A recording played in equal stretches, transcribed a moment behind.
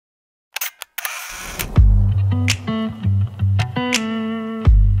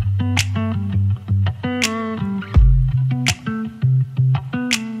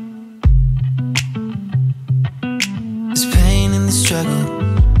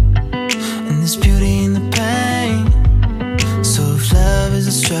there's beauty in the pain. So if love is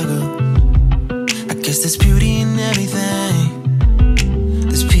a struggle, I guess there's beauty in everything.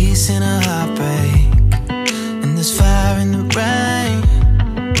 There's peace in a heartbreak, and there's fire in the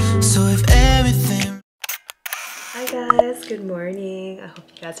rain. So if everything... Hi guys, good morning. I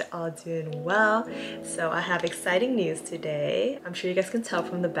hope you guys are all doing well. So I have exciting news today. I'm sure you guys can tell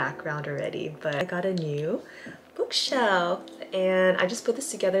from the background already, but I got a new bookshelf and I just put this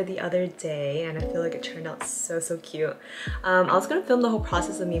together the other day and I feel like it turned out so cute. I was gonna film the whole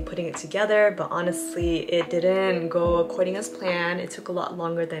process of me putting it together, but honestly it didn't go according as planned. It took a lot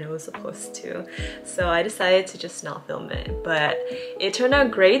longer than it was supposed to, so I decided to just not film it. But it turned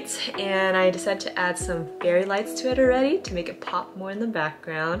out great and I decided to add some fairy lights to it already to make it pop more in the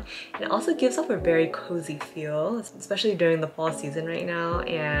background. And it also gives off a very cozy feel, especially during the fall season right now.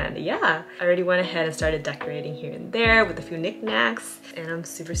 And yeah, I already went ahead and started decorating here and there with a few knickknacks, and I'm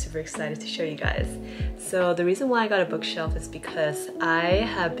super excited to show you guys. So the reason why I got a bookshelf is because I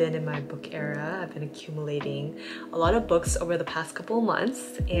have been in my book era. I've been accumulating a lot of books over the past couple of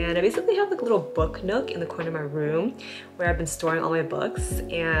months, and I basically have like a little book nook in the corner of my room where I've been storing all my books,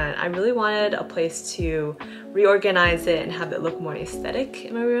 and I really wanted a place to reorganize it and have it look more aesthetic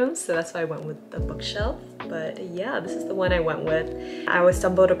in my room, so that's why I went with the bookshelf. But yeah, this is the one I went with. I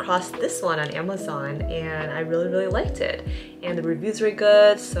stumbled across this one on Amazon and I really liked it, and the reviews were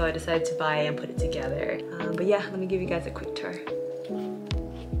good, so I decided to buy it and put it together. But yeah, let me give you guys a quick tour.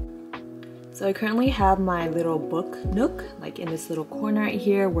 So I currently have my little book nook like in this little corner right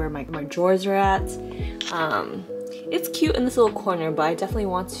here where my drawers are at. It's cute in this little corner, but I definitely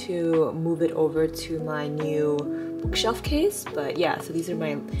want to move it over to my new bookshelf case. But yeah, so these are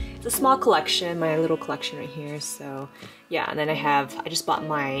it's a small collection, my little collection right here. So yeah, and then I just bought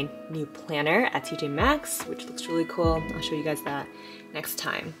my new planner at TJ Maxx, which looks really cool. I'll show you guys that next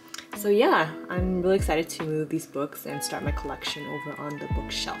time. So yeah, I'm really excited to move these books and start my collection over on the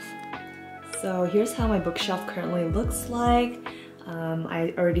bookshelf. So here's how my bookshelf currently looks like.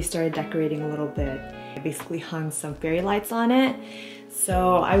 I already started decorating a little bit. I basically hung some fairy lights on it.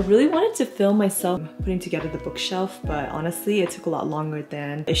 So I really wanted to film myself putting together the bookshelf, but honestly it took a lot longer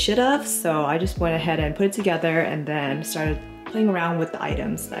than it should have. So I just went ahead and put it together and then started playing around with the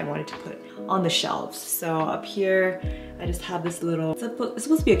items that I wanted to put on the shelves. So up here I just have this little, it's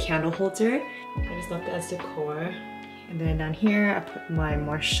supposed to be a candle holder. I just left it as decor. And then down here I put my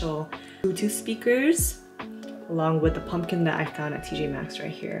Marshall Bluetooth speakers along with the pumpkin that I found at TJ Maxx right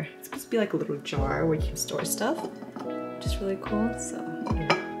here. It's supposed to be like a little jar where you can store stuff, which is really cool. So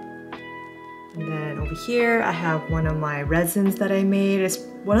yeah. And then over here I have one of my resins that I made. It's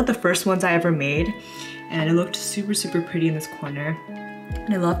one of the first ones I ever made, and it looked super pretty in this corner.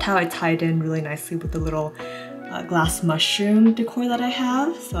 And I loved how it tied in really nicely with the little glass mushroom decor that I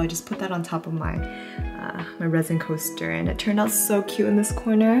have. So I just put that on top of my resin coaster, and it turned out so cute in this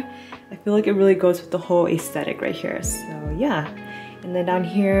corner. I feel like it really goes with the whole aesthetic right here. So yeah. And then down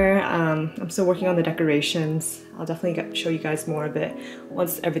here, I'm still working on the decorations. I'll definitely show you guys more of it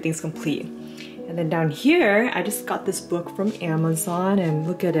once everything's complete. And then down here, I just got this book from Amazon, and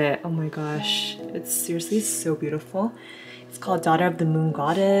look at it. Oh my gosh, it's seriously so beautiful. It's called Daughter of the Moon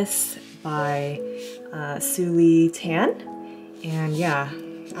Goddess by Suli Tan. And yeah,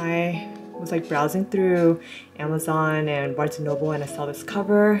 I was like browsing through Amazon and Barnes & Noble, and I saw this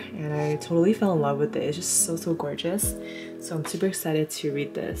cover and I totally fell in love with it. It's just so gorgeous. So I'm super excited to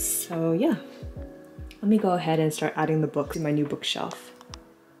read this. So yeah, let me go ahead and start adding the books to my new bookshelf.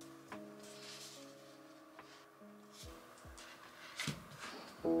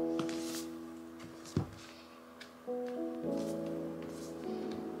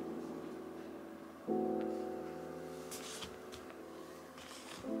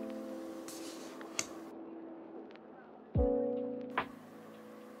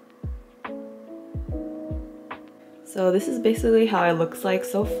 So this is basically how it looks like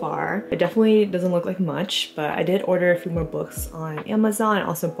so far. It definitely doesn't look like much, but I did order a few more books on Amazon and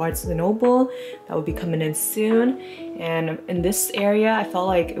also Barnes & Noble that will be coming in soon. And in this area, I felt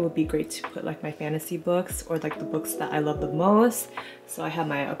like it would be great to put like my fantasy books or like the books that I love the most. So I have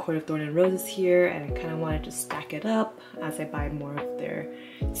my A Court of Thorns and Roses here, and I kind of wanted to stack it up as I buy more of their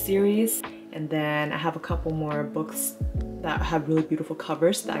series. And then I have a couple more books that have really beautiful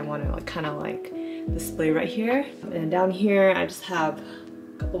covers that I want to like kind of like display right here. And down here I just have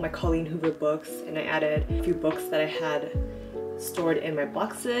a couple of my Colleen Hoover books, and I added a few books that I had stored in my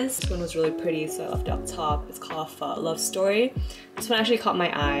boxes. This one was really pretty, so I left it up top. It's called Love Story. This one actually caught my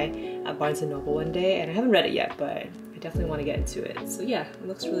eye at Barnes & Noble one day, and I haven't read it yet, but I definitely want to get into it. So yeah, it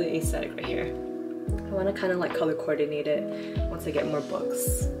looks really aesthetic right here. I want to kind of like color coordinate it once I get more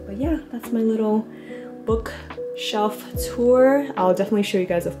books. But yeah, that's my little bookshelf tour. I'll definitely show you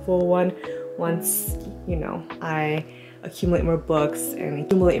guys a full one once, you know, I accumulate more books and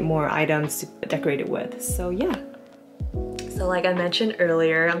accumulate more items to decorate it with. So yeah. So like I mentioned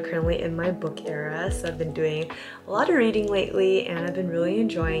earlier, I'm currently in my book era, so I've been doing a lot of reading lately and I've been really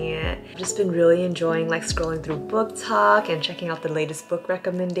enjoying it. I've just been really enjoying like scrolling through Booktok and checking out the latest book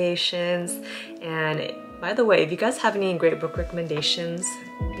recommendations. And by the way, if you guys have any great book recommendations,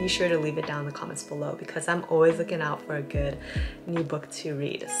 be sure to leave it down in the comments below because I'm always looking out for a good new book to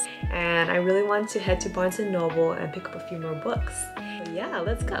read. And I really want to head to Barnes & Noble and pick up a few more books. So yeah,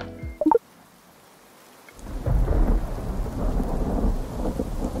 let's go.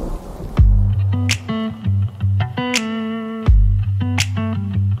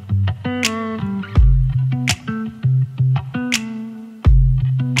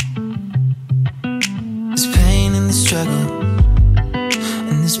 Struggle,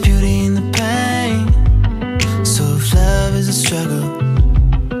 and there's beauty in the pain. So if love is a struggle,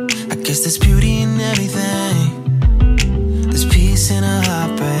 I guess there's beauty in everything. There's peace in a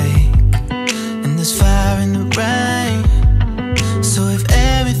heartbreak, and there's fire in the rain. So if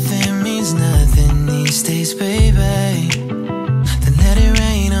everything means nothing these days, baby, then let it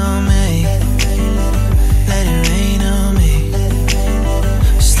rain on me. Let it rain on me.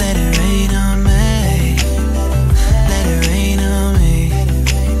 Just let it rain on me.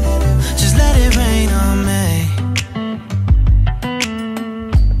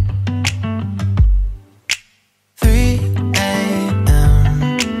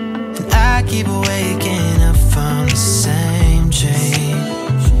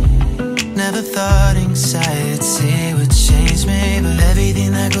 Thought anxiety would change me, but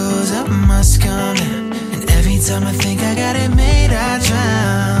everything that goes up must come down. And every time I think I got it made, I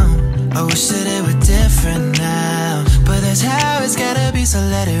drown. I wish that it were different now, but that's how it's gotta be. So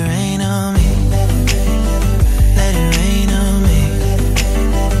let it rain on me. Let it rain on me.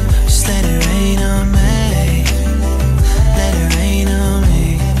 Just let it rain on me. Let it rain on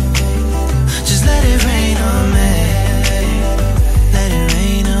me. Just let it rain on me.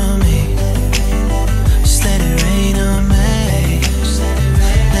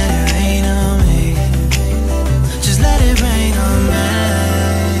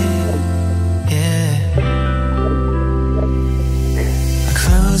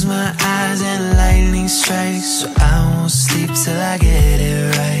 So I won't sleep till I get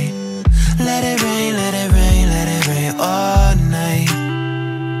it right. Let it rain, let it rain, let it rain all night.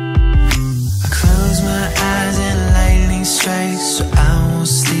 I close my eyes and lightning strikes, so I won't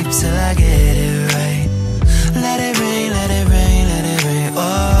sleep till I get it right. Let it rain, let it rain, let it rain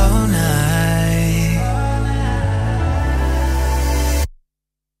all night.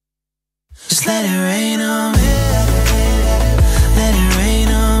 Just let it rain on me. Let it rain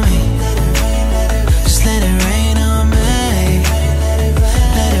on me. Just let it rain on me.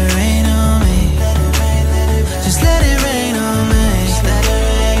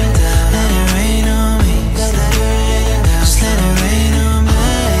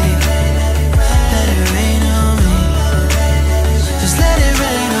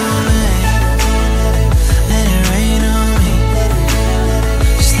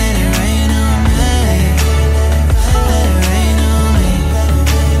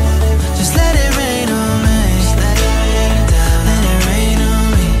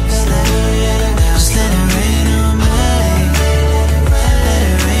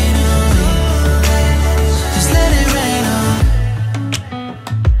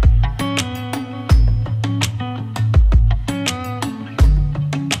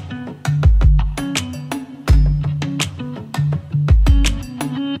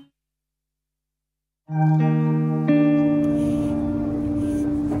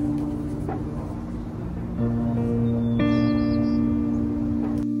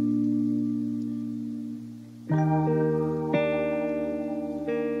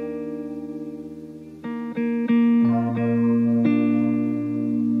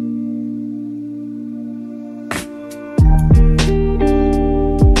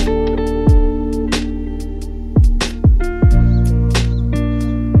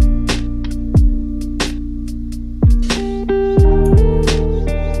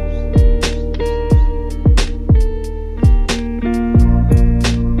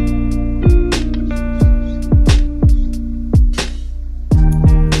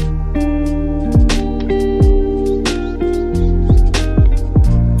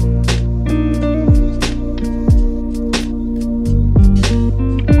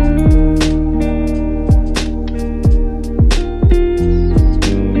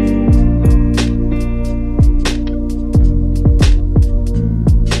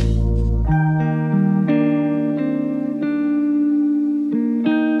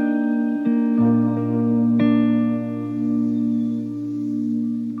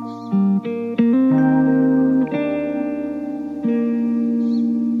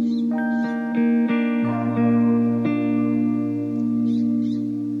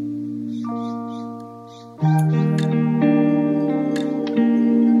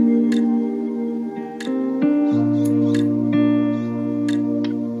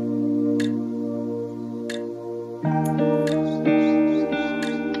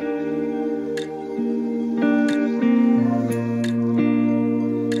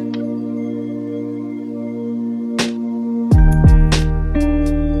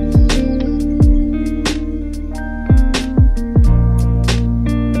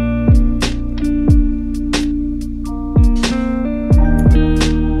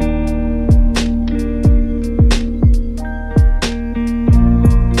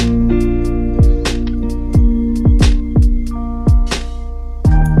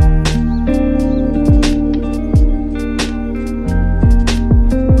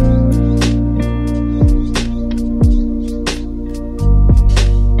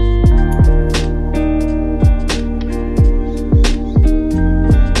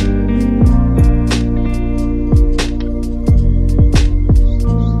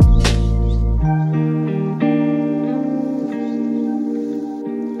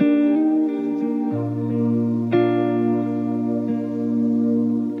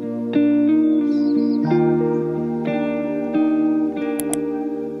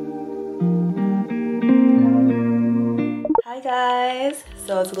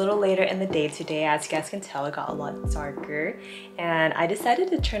 So it's a little later in the day today. As you guys can tell, it got a lot darker. And I decided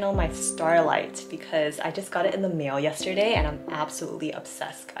to turn on my Starlight because I just got it in the mail yesterday and I'm absolutely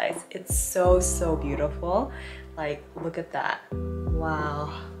obsessed, guys. It's so, so beautiful. Like, look at that.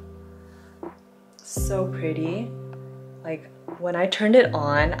 Wow. So pretty. Like, when I turned it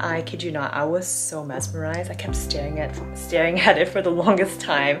on, I kid you not, I was so mesmerized. I kept staring at it for the longest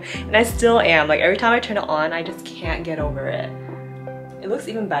time, and I still am. Like, every time I turn it on, I just can't get over it. It looks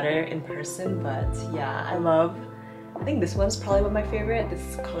even better in person, but yeah, I think this one's probably one of my favorite.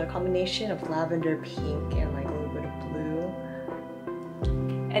 This color combination of lavender, pink, and like a little bit of blue.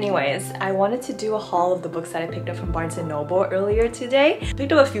 Anyways, I wanted to do a haul of the books that I picked up from Barnes & Noble earlier today. I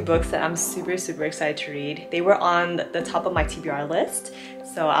picked up a few books that I'm super, super excited to read. They were on the top of my TBR list,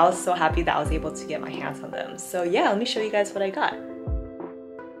 so I was so happy that I was able to get my hands on them. So yeah, let me show you guys what I got.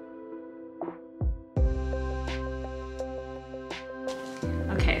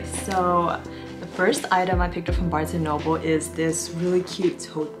 Okay, so the first item I picked up from Barnes & Noble is this really cute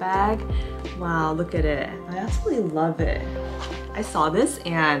tote bag. Wow, look at it. I absolutely love it. I saw this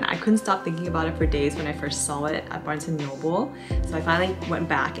and I couldn't stop thinking about it for days when I first saw it at Barnes & Noble. So I finally went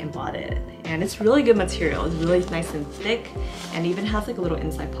back and bought it. And it's really good material. It's really nice and thick and even has like a little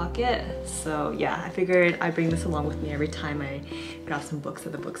inside pocket. So yeah, I figured I'd bring this along with me every time I grab some books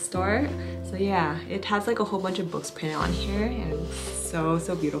at the bookstore. So yeah, it has like a whole bunch of books printed on here and it's so,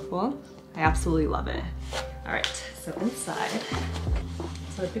 so beautiful. I absolutely love it. Alright, so inside.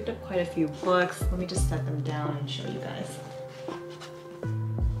 So I picked up quite a few books. Let me just set them down and show you guys.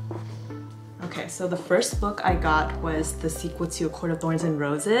 Okay, so the first book I got was the sequel to A Court of Thorns and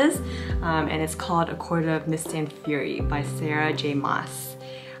Roses, and it's called A Court of Mist and Fury by Sarah J. Maas.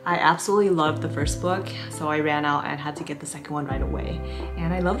 I absolutely loved the first book, so I ran out and had to get the second one right away.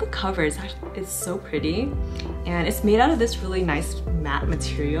 And I love the cover, it's so pretty. And it's made out of this really nice matte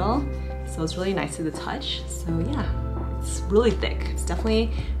material, so it's really nice to the touch. So yeah, it's really thick. It's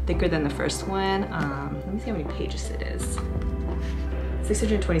definitely thicker than the first one. Let me see how many pages it is.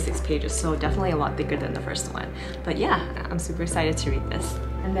 626 pages, so definitely a lot thicker than the first one. But yeah, I'm super excited to read this.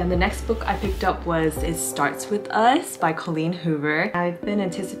 And then the next book I picked up was It Starts With Us by Colleen Hoover. I've been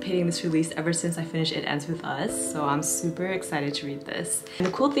anticipating this release ever since I finished It Ends With Us, so I'm super excited to read this. And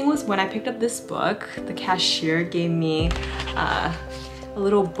the cool thing was when I picked up this book, the cashier gave me a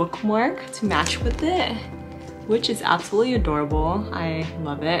little bookmark to match with it, which is absolutely adorable. I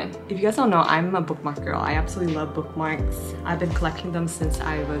love it. If you guys don't know, I'm a bookmark girl. I absolutely love bookmarks. I've been collecting them since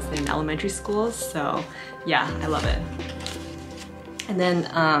I was in elementary school, so yeah, I love it. And then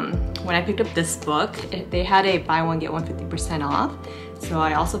when I picked up this book, they had a buy one get one 50% off. So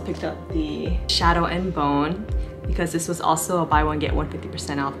I also picked up the Shadow and Bone because this was also a buy one get one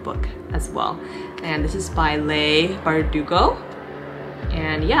 50% off book as well. And this is by Leigh Bardugo.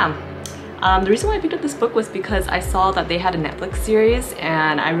 And yeah, the reason why I picked up this book was because I saw that they had a Netflix series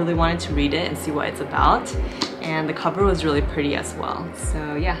and I really wanted to read it and see what it's about. And the cover was really pretty as well.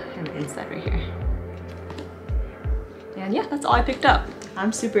 So yeah, and the inside right here. And yeah, that's all I picked up.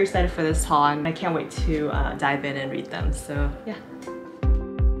 I'm super excited for this haul and I can't wait to dive in and read them. So yeah.